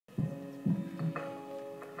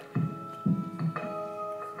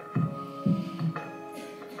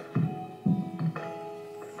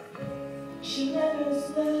never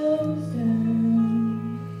slows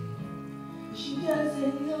down. She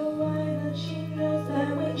doesn't know why, but she knows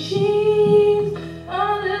that when she's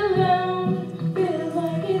all alone, feels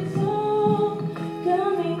like it's all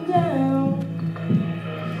coming down.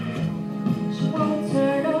 She won't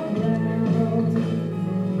turn around.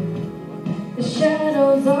 The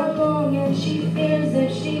shadows are long and she fears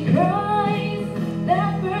if she cries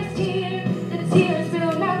that first tear, the tears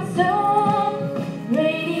will not stop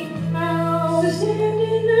raining out. So stand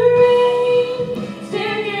in the rain,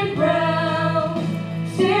 stand your ground,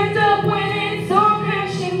 stand up when it's all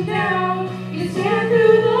crashing down. You stand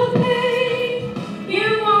through the pain,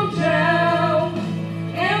 you won't drown,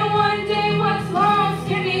 and one day what's lost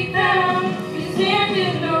can be found. You stand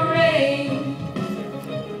in the rain.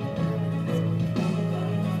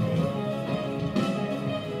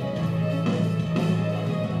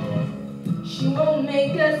 She won't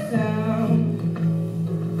make a sound,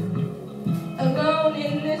 alone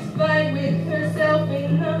in this fight with herself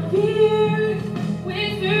in the fears,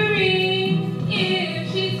 whispering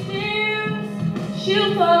if she stands,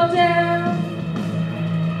 she'll fall down.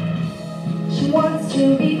 She wants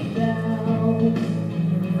to be found.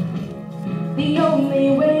 The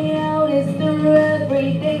only way out is through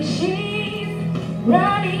everything she's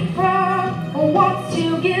running from, or wants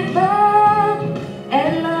to give up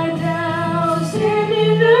and lie down. Stand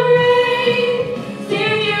in the rain,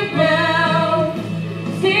 stand your ground,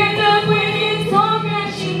 stand up when it's all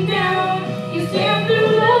crashing down. You stand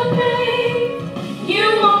through the pain, you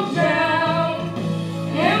won't drown,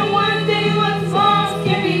 and one day what's lost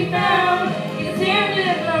can be found. You stand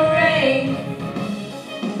in the rain.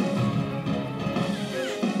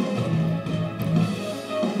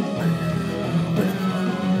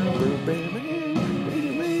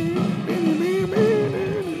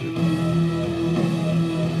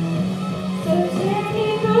 So stand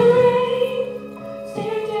in the rain,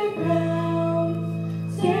 stand your ground,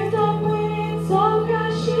 stand up when it's all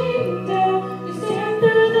crashing down. You stand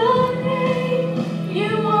through the pain, you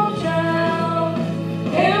won't drown,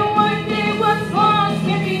 and one day what's lost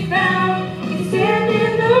can be found. You stand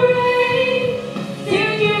in the rain,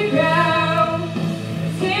 stand your ground,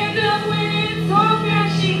 stand up when it's all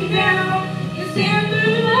crashing down. You stand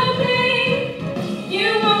through the pain, you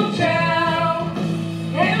won't drown,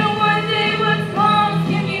 and one day what's lost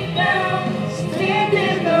can be found. Stand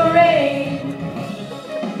in the rain.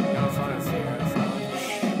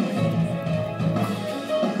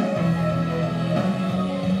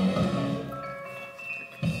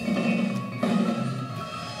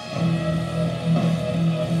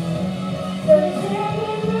 So stand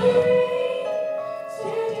in the rain,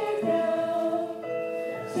 stand your ground,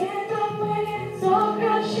 stand up when it's all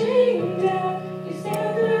crashing down.